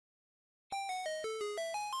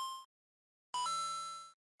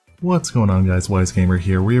What's going on, guys? Wise Gamer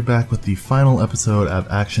here. We are back with the final episode of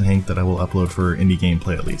Action Henk that I will upload for indie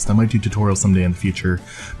gameplay at least. I might do tutorials someday in the future,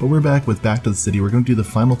 but we're back with Back to the City. We're going to do the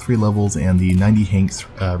final 3 levels and the 90 Henk's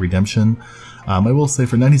Redemption. I will say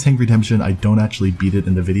for 90's Henk Redemption, I don't actually beat it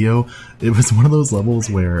in the video. It was one of those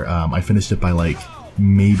levels where I finished it by like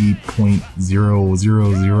maybe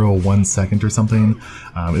 0.0001 second or something.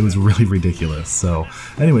 It was really ridiculous. So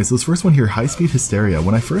anyways, this first one here, High Speed Hysteria.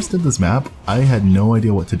 When I first did this map, I had no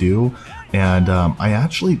idea what to do, and I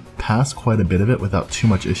actually passed quite a bit of it without too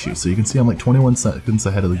much issue. So you can see I'm like 21 seconds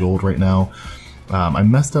ahead of the gold right now. I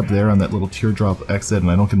messed up there on that little teardrop exit, and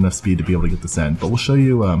I don't get enough speed to be able to get this end, but we'll show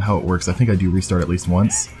you how it works. I think I do restart at least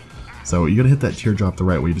once. So you gotta hit that teardrop the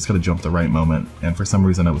right way, you just gotta jump the right moment, and for some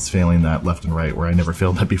reason I was failing that left and right where I never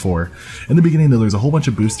failed that before. In the beginning though, there's a whole bunch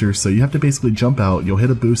of boosters, so you have to basically jump out, you'll hit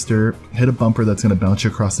a booster, hit a bumper that's gonna bounce you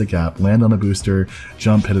across the gap, land on a booster,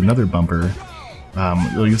 jump, hit another bumper.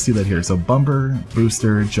 You'll see that here, so bumper,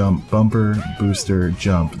 booster, jump, bumper, booster,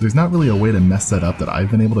 jump. There's not really a way to mess that up that I've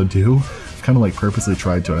been able to do. I've kind of like purposely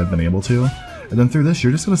tried to and I've been able to. And then through this,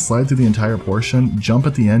 you're just going to slide through the entire portion, jump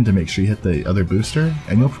at the end to make sure you hit the other booster,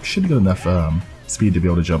 and you should get enough speed to be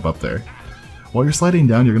able to jump up there. While you're sliding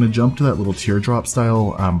down, you're going to jump to that little teardrop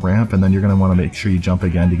style ramp, and then you're going to want to make sure you jump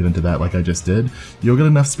again to get into that like I just did. You'll get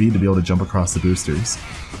enough speed to be able to jump across the boosters.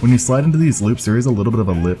 When you slide into these loops, there is a little bit of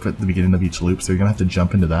a lip at the beginning of each loop, so you're going to have to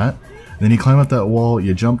jump into that. And then you climb up that wall,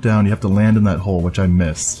 you jump down, you have to land in that hole, which I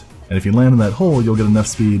missed. And if you land in that hole, you'll get enough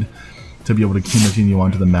speed to be able to continue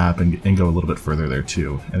onto the map and go a little bit further there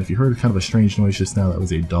too. And if you heard kind of a strange noise just now, that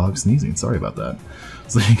was a dog sneezing. Sorry about that.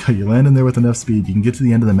 So you land in there with enough speed, you can get to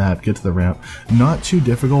the end of the map, get to the ramp. Not too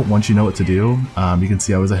difficult once you know what to do. You can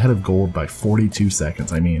see I was ahead of gold by 42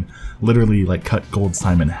 seconds. I mean, literally like cut gold's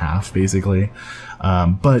time in half basically.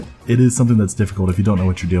 But it is something that's difficult if you don't know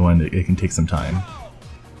what you're doing. It can take some time.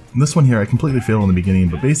 This one here, I completely failed in the beginning,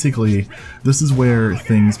 but basically this is where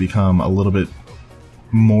things become a little bit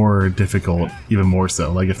more difficult, even more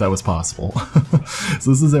so, like if that was possible.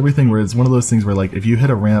 So this is everything where it's one of those things where like if you hit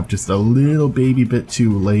a ramp just a little baby bit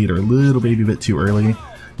too late or a little baby bit too early,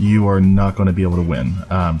 you are not going to be able to win.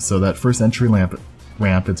 So that first entry ramp,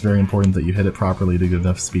 it's very important that you hit it properly to get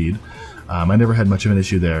enough speed. I never had much of an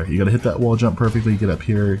issue there. You got to hit that wall jump perfectly, get up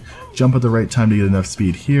here, jump at the right time to get enough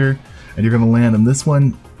speed here, and you're going to land in this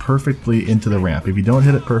one perfectly into the ramp. If you don't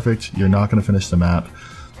hit it perfect, you're not going to finish the map.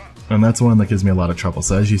 And that's one that gives me a lot of trouble.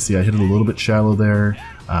 So as you see, I hit it a little bit shallow there.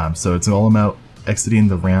 So it's all about exiting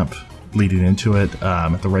the ramp, leading into it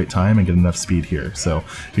at the right time and get enough speed here. So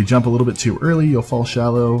if you jump a little bit too early, you'll fall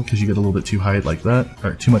shallow because you get a little bit too height like that,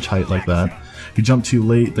 or too much height like that. If you jump too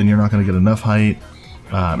late, then you're not going to get enough height.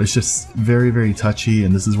 It's just very, very touchy,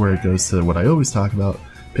 and this is where it goes to what I always talk about.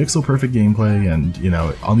 Pixel perfect gameplay, and you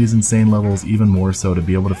know, on these insane levels even more so to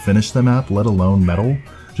be able to finish the map, let alone medal.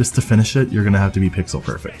 Just to finish it, you're going to have to be pixel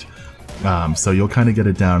perfect. So you'll kind of get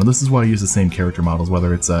it down, and this is why I use the same character models,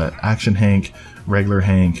 whether it's Action Henk, regular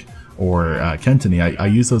Henk, or Kentony. I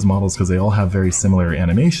use those models because they all have very similar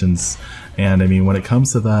animations, and I mean when it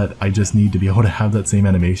comes to that, I just need to be able to have that same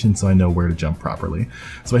animation so I know where to jump properly.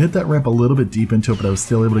 So I hit that ramp a little bit deep into it, but I was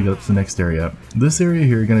still able to get up to the next area. This area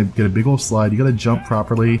here, you're going to get a big old slide, you got to jump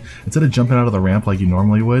properly. Instead of jumping out of the ramp like you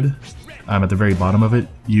normally would, at the very bottom of it,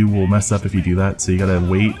 you will mess up if you do that, so you got to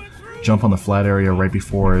wait, jump on the flat area right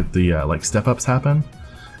before the like step-ups happen.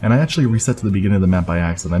 And I actually reset to the beginning of the map by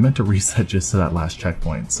accident. I meant to reset just to that last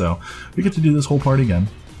checkpoint, so we get to do this whole part again.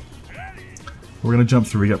 We're going to jump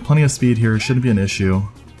through, we got plenty of speed here, shouldn't be an issue.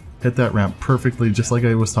 Hit that ramp perfectly, just like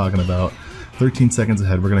I was talking about. 13 seconds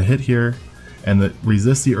ahead, we're going to hit here, and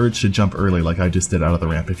resist the urge to jump early like I just did out of the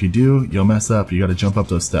ramp. If you do, you'll mess up, you got to jump up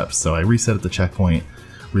those steps. So I reset at the checkpoint,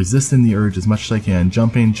 resisting the urge as much as I can,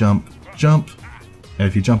 jumping, jump, jump. And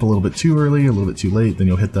if you jump a little bit too early, a little bit too late, then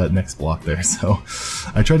you'll hit that next block there. So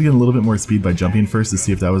I tried to get a little bit more speed by jumping first to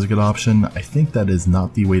see if that was a good option. I think that is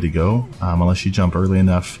not the way to go, unless you jump early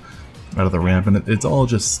enough out of the ramp, and it's all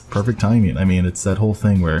just perfect timing. I mean, it's that whole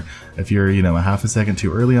thing where if you're, you know, a half a second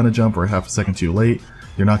too early on a jump or a half a second too late,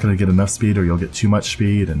 you're not going to get enough speed, or you'll get too much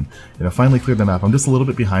speed, and you know, finally cleared the map. I'm just a little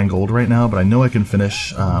bit behind gold right now, but I know I can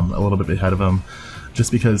finish a little bit ahead of him,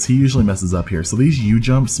 just because he usually messes up here. So these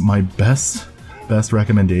U-jumps, my best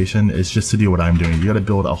recommendation is just to do what I'm doing. You got to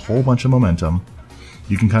build a whole bunch of momentum.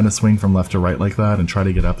 You can kind of swing from left to right like that and try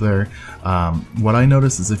to get up there. What I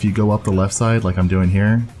notice is if you go up the left side like I'm doing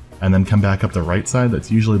here, and then come back up the right side,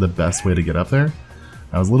 that's usually the best way to get up there.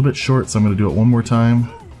 I was a little bit short, so I'm going to do it one more time.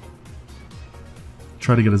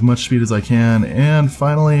 try to get as much speed as I can, and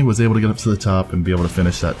finally was able to get up to the top and be able to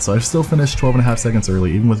finish that. So I've still finished 12.5 seconds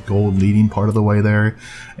early, even with gold leading part of the way there.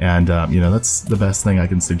 And you know, that's the best thing I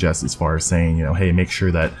can suggest as far as saying, you know, hey, make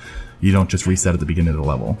sure that you don't just reset at the beginning of the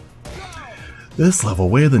level. This level,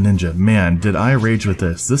 Way of the Ninja, man, did I rage with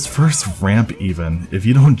this. This first ramp even, if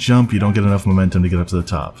you don't jump, you don't get enough momentum to get up to the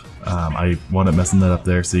top. I wound up messing that up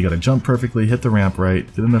there, so you gotta jump perfectly, hit the ramp right,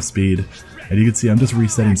 get enough speed, and you can see I'm just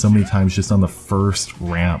resetting so many times just on the first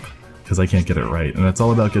ramp, because I can't get it right. And it's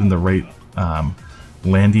all about getting the right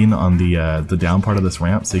landing on the down part of this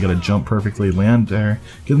ramp, so you gotta jump perfectly, land there,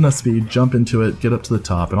 get enough speed, jump into it, get up to the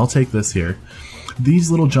top, and I'll take this here.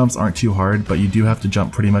 These little jumps aren't too hard, but you do have to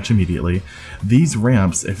jump pretty much immediately. These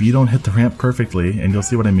ramps, if you don't hit the ramp perfectly, and you'll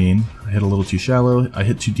see what I mean, I hit a little too shallow, I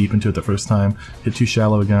hit too deep into it the first time, hit too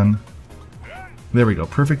shallow again. There we go,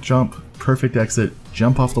 perfect jump, perfect exit,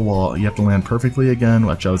 jump off the wall, you have to land perfectly again,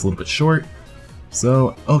 which I was a little bit short.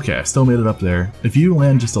 So, okay, I still made it up there. If you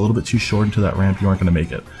land just a little bit too short into that ramp, you aren't going to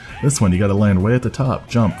make it. This one, you got to land way at the top,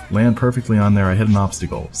 jump, land perfectly on there, I hit an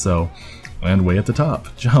obstacle, so land way at the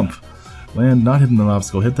top, jump. Land, not hitting an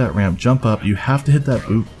obstacle, hit that ramp, jump up, you have to hit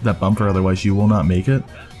that bumper, otherwise you will not make it.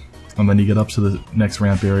 And then you get up to the next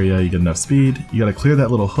ramp area, you get enough speed, you gotta clear that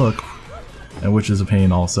little hook, which is a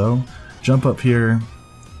pain also. Jump up here.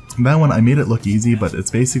 That one, I made it look easy, but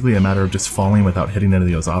it's basically a matter of just falling without hitting any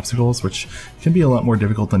of those obstacles, which can be a lot more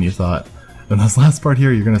difficult than you thought. And this last part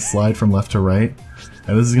here, you're gonna slide from left to right,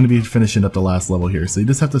 and this is gonna be finishing up the last level here. So you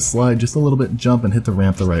just have to slide just a little bit, jump, and hit the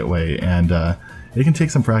ramp the right way, and it can take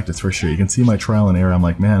some practice for sure. You can see my trial and error. I'm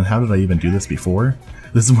like, man, how did I even do this before?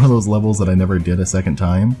 This is one of those levels that I never did a second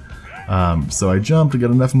time. So I jumped to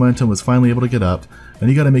get enough momentum, was finally able to get up. Then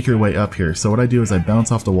you gotta make your way up here. So what I do is I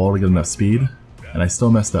bounce off the wall to get enough speed, and I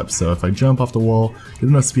still messed up. So if I jump off the wall, get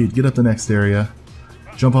enough speed, get up the next area,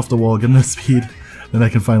 jump off the wall, get enough speed, then I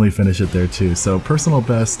can finally finish it there too. So personal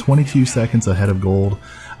best, 22 seconds ahead of gold.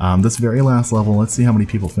 This very last level, let's see how many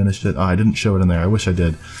people finished it. Oh, I didn't show it in there, I wish I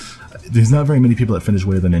did. There's not very many people that finish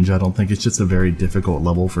Way of the Ninja, I don't think. It's just a very difficult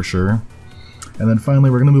level for sure. And then finally,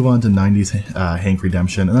 we're going to move on to 90s Henk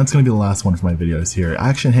Redemption, and that's going to be the last one for my videos here.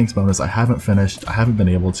 Action Henk's bonus, I haven't finished, I haven't been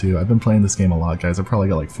able to. I've been playing this game a lot, guys. I've probably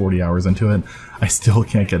got like 40 hours into it. I still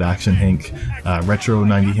can't get Action Henk, Retro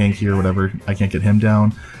 90 Henk here, whatever. I can't get him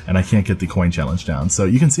down, and I can't get the coin challenge down. So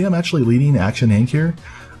you can see I'm actually leading Action Henk here.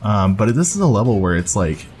 But this is a level where it's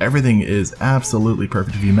like everything is absolutely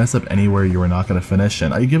perfect. If you mess up anywhere, you are not going to finish,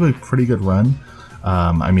 and I give a pretty good run.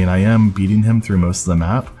 I mean, I am beating him through most of the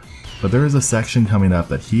map, but there is a section coming up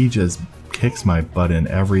that he just kicks my butt in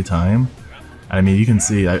every time. I mean, you can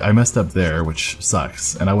see I messed up there, which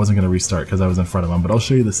sucks, and I wasn't going to restart because I was in front of him, but I'll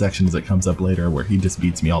show you the sections that comes up later where he just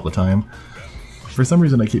beats me all the time. For some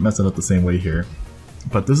reason, I keep messing up the same way here.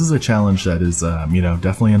 But this is a challenge that is, you know,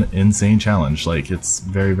 definitely an insane challenge. Like, it's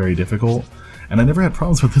very, very difficult. And I never had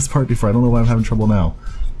problems with this part before. I don't know why I'm having trouble now.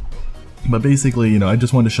 But basically, you know, I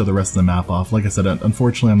just wanted to show the rest of the map off. Like I said,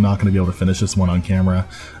 unfortunately, I'm not going to be able to finish this one on camera.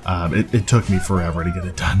 It took me forever to get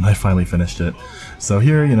it done. I finally finished it. So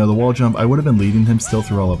here, you know, the wall jump, I would have been leading him still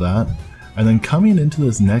through all of that. And then coming into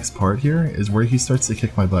this next part here is where he starts to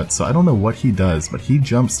kick my butt. So I don't know what he does, but he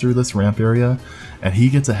jumps through this ramp area and he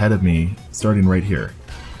gets ahead of me starting right here.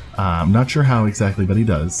 I'm not sure how exactly, but he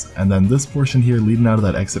does. And then this portion here leading out of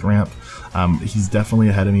that exit ramp, he's definitely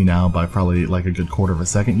ahead of me now by probably like a good quarter of a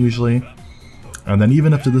second usually. And then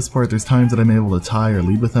even up to this part, there's times that I'm able to tie or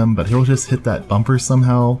lead with him, but he'll just hit that bumper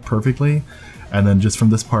somehow perfectly. And then just from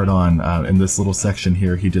this part on, in this little section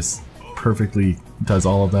here, he just perfectly does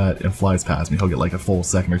all of that and flies past me. He'll get like a full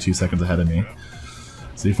second or 2 seconds ahead of me.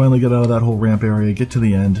 So you finally get out of that whole ramp area, get to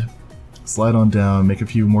the end, slide on down, make a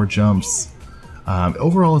few more jumps.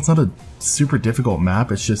 Overall, it's not a super difficult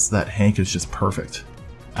map, it's just that Henk is just perfect.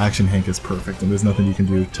 Action Henk is perfect, and there's nothing you can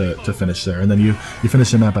do to finish there. And then you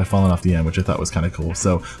finish the map by falling off the end, which I thought was kind of cool.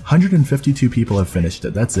 So 152 people have finished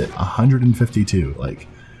it. That's it, 152. Like,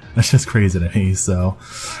 that's just crazy to me. So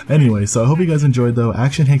anyway, so I hope you guys enjoyed though.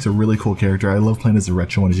 Action Henk's a really cool character. I love playing as a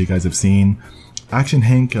retro one, as you guys have seen. Action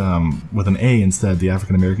Henk with an A instead, the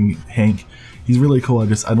African American Henk. He's really cool. I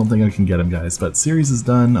don't think I can get him, guys. But series is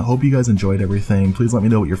done. I hope you guys enjoyed everything. Please let me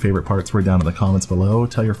know what your favorite parts were down in the comments below.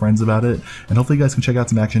 Tell your friends about it. And hopefully you guys can check out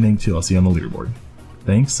some Action Henk too. I'll see you on the leaderboard.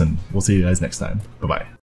 Thanks, and we'll see you guys next time. Bye-bye.